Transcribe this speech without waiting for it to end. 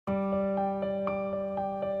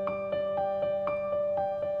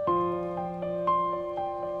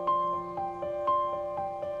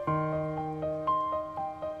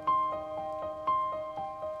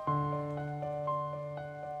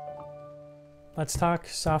let's talk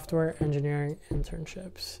software engineering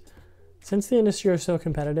internships. Since the industry is so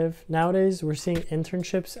competitive, nowadays we're seeing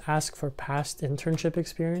internships ask for past internship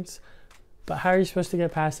experience. But how are you supposed to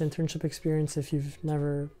get past internship experience if you've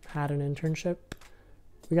never had an internship?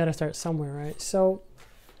 We got to start somewhere, right? So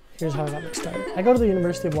here's how I got my start. I go to the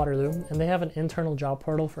University of Waterloo, and they have an internal job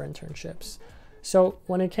portal for internships. So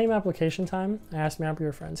when it came application time, I asked my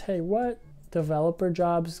Appier friends, hey, what developer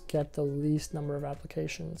jobs get the least number of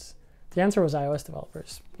applications? The answer was iOS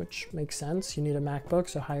developers, which makes sense. You need a MacBook,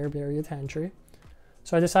 so higher barrier to entry.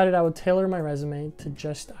 So I decided I would tailor my resume to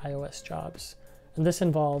just iOS jobs. And this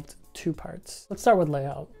involved two parts. Let's start with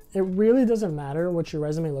layout. It really doesn't matter what your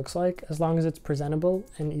resume looks like as long as it's presentable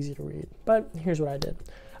and easy to read. But here's what I did.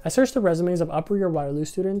 I searched the resumes of upper year Waterloo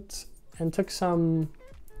students and took some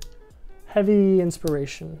heavy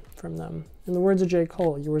inspiration from them. In the words of J.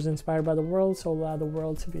 Cole, you were inspired by the world, so allow the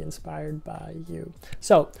world to be inspired by you.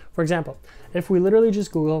 So, for example, if we literally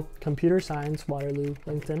just Google computer science, Waterloo,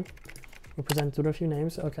 LinkedIn, we're presented with a few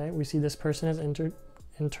names. Okay, we see this person has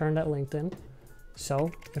interned at LinkedIn.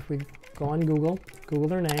 So if we go on Google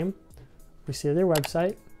their name, we see their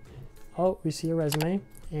website, oh, we see a resume,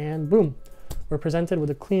 and boom, we're presented with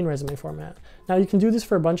a clean resume format. Now you can do this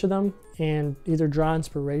for a bunch of them and either draw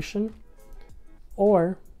inspiration,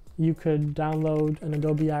 or you could download an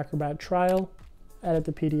Adobe Acrobat trial, edit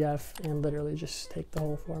the PDF, and literally just take the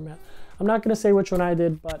whole format. I'm not gonna say which one I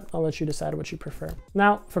did, but I'll let you decide what you prefer.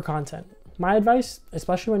 Now for content. My advice,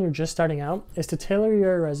 especially when you're just starting out, is to tailor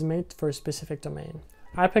your resume for a specific domain.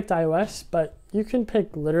 I picked iOS, but you can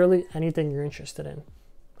pick literally anything you're interested in.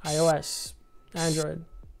 iOS, Android,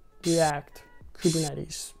 React,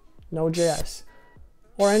 Kubernetes, Node.js,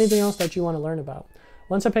 or anything else that you want to learn about.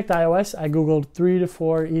 Once I picked iOS, I Googled 3 to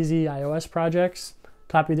 4 easy iOS projects,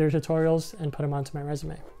 copied their tutorials, and put them onto my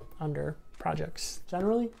resume under projects.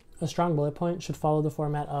 Generally, a strong bullet point should follow the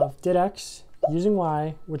format of did X, using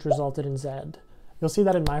Y, which resulted in Z. You'll see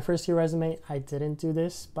that in my first year resume, I didn't do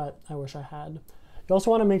this, but I wish I had. You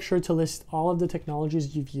also want to make sure to list all of the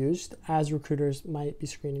technologies you've used, as recruiters might be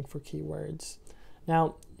screening for keywords.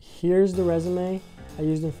 Now, here's the resume I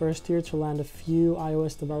used in first year to land a few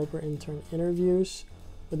iOS developer intern interviews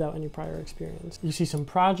without any prior experience. You see some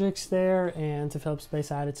projects there, and to fill up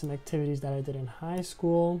space, I added some activities that I did in high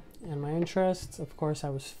school and my interests. Of course, I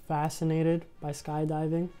was fascinated by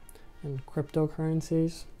skydiving and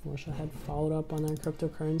cryptocurrencies. I wish I had followed up on that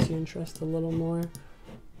cryptocurrency interest a little more.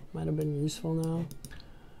 Might have been useful now.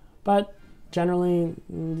 But generally,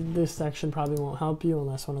 this section probably won't help you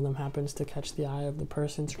unless one of them happens to catch the eye of the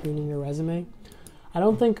person screening your resume. I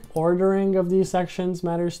don't think ordering of these sections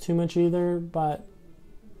matters too much either, but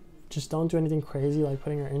just don't do anything crazy like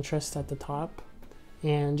putting your interests at the top.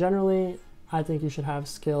 And generally, I think you should have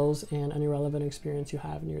skills and any relevant experience you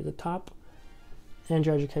have near the top, and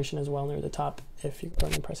your education as well near the top if you go to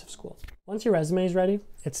an impressive school. Once your resume is ready,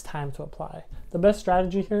 it's time to apply. The best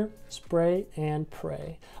strategy here, spray and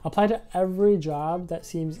pray. Apply to every job that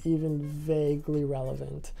seems even vaguely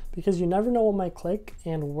relevant, because you never know what might click,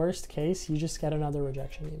 and worst case, you just get another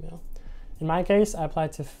rejection email. In my case, I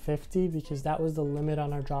applied to 50 because that was the limit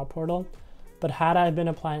on our job portal, but had I been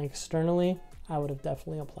applying externally, I would have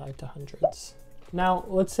definitely applied to hundreds. Now,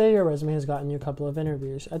 let's say your resume has gotten you a couple of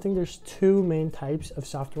interviews. I think there's two main types of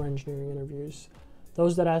software engineering interviews.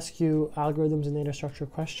 Those that ask you algorithms and data structure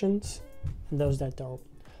questions, and those that don't.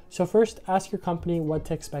 So first, ask your company what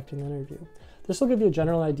to expect in the interview. This will give you a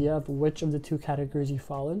general idea of which of the two categories you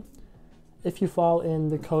fall in. If you fall in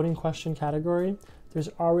the coding question category, there's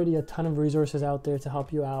already a ton of resources out there to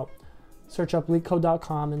help you out. Search up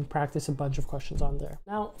leetcode.com and practice a bunch of questions on there.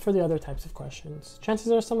 Now, for the other types of questions. Chances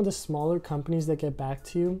are some of the smaller companies that get back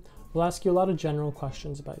to you will ask you a lot of general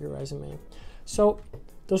questions about your resume. So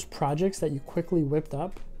those projects that you quickly whipped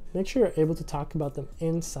up, make sure you're able to talk about them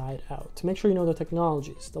inside out, to make sure you know the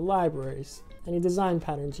technologies, the libraries, any design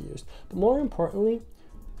patterns you used. But more importantly,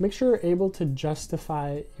 make sure you're able to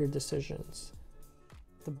justify your decisions.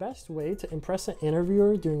 The best way to impress an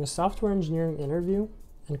interviewer during a software engineering interview,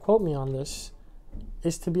 and quote me on this,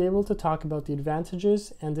 is to be able to talk about the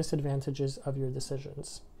advantages and disadvantages of your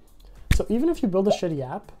decisions. So even if you build a shitty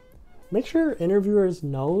app, make sure your interviewers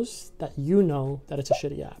knows that you know that it's a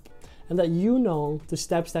shitty app, and that you know the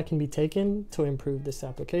steps that can be taken to improve this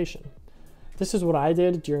application. This is what I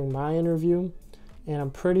did during my interview, and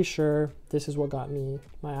I'm pretty sure this is what got me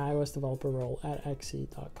my iOS developer role at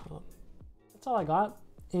xe.com. That's all I got.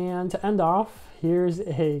 And to end off, here's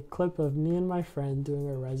a clip of me and my friend doing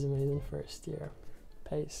our resumes in first year.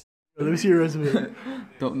 Peace. Let me see your resume.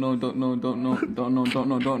 Don't know.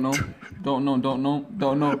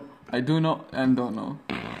 I do know and don't know.